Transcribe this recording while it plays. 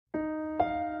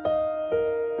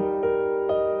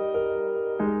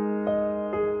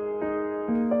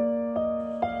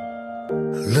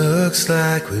looks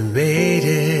like we made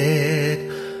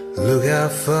it. Look how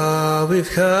far we've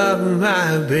come,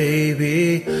 my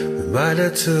baby. We might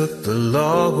have took the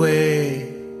long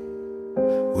way.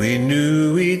 We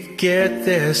knew we'd get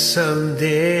there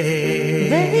someday.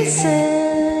 They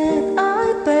said,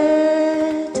 I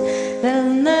bet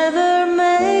they'll never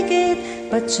make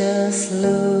it, but just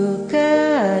look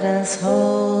at us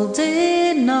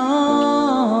holding on.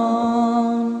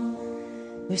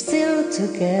 We're still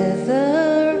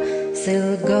together,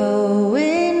 still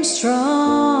going strong.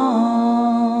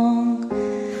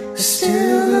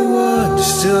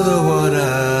 Still the one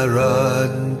I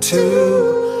run to,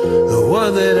 the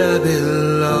one that I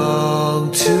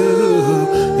belong to.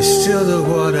 You're still the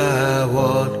one I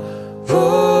want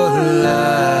for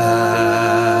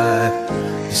life.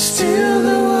 You're still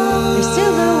the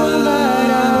one that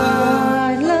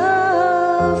I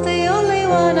love, the only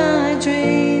one I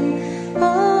dream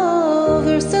of.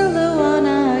 You're still the one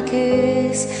I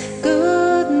kiss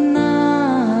goodnight.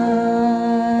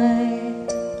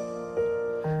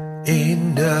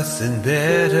 Ain't nothing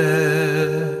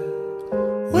better.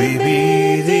 We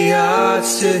beat the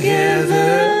odds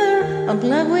together. I'm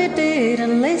glad we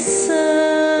didn't listen.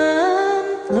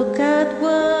 Look at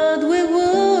what we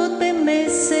would be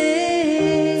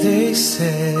missing. They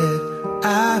said,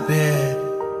 I bet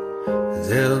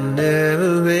they'll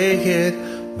never make it,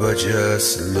 but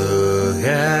just look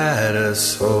at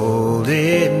us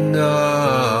holding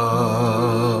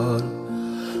on.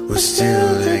 We're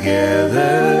still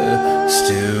together,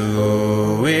 still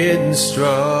going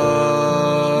strong.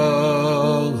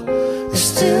 You're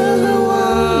still the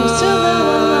one I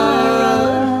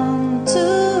run to,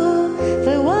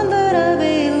 the one that I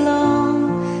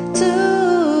belong to.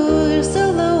 You're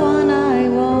still the one I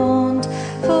want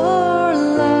for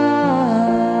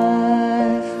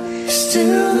life. You're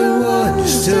still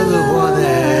the one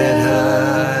that I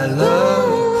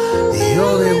love, the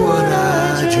only one I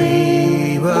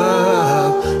dream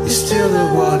of. You're still the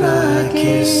one I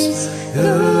kiss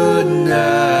goodnight.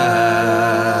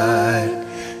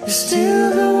 You're still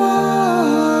the one.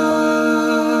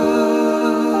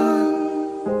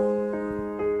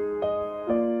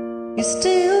 You're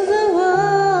still the one.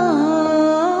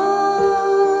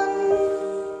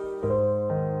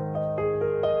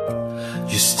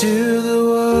 You're still the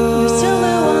one. You're still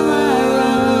the one I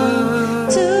run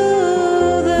to,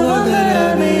 the one that I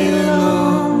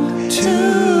belong to.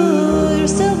 You're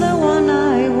still the one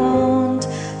I want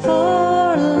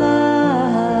for life.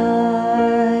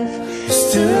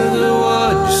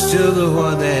 You're still the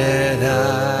one that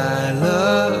I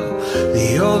love,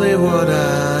 the only one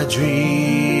I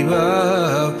dream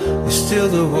of. You're still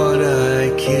the one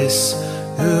I kiss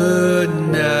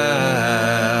goodnight.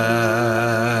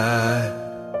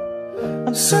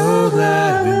 I'm so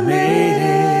glad we made it.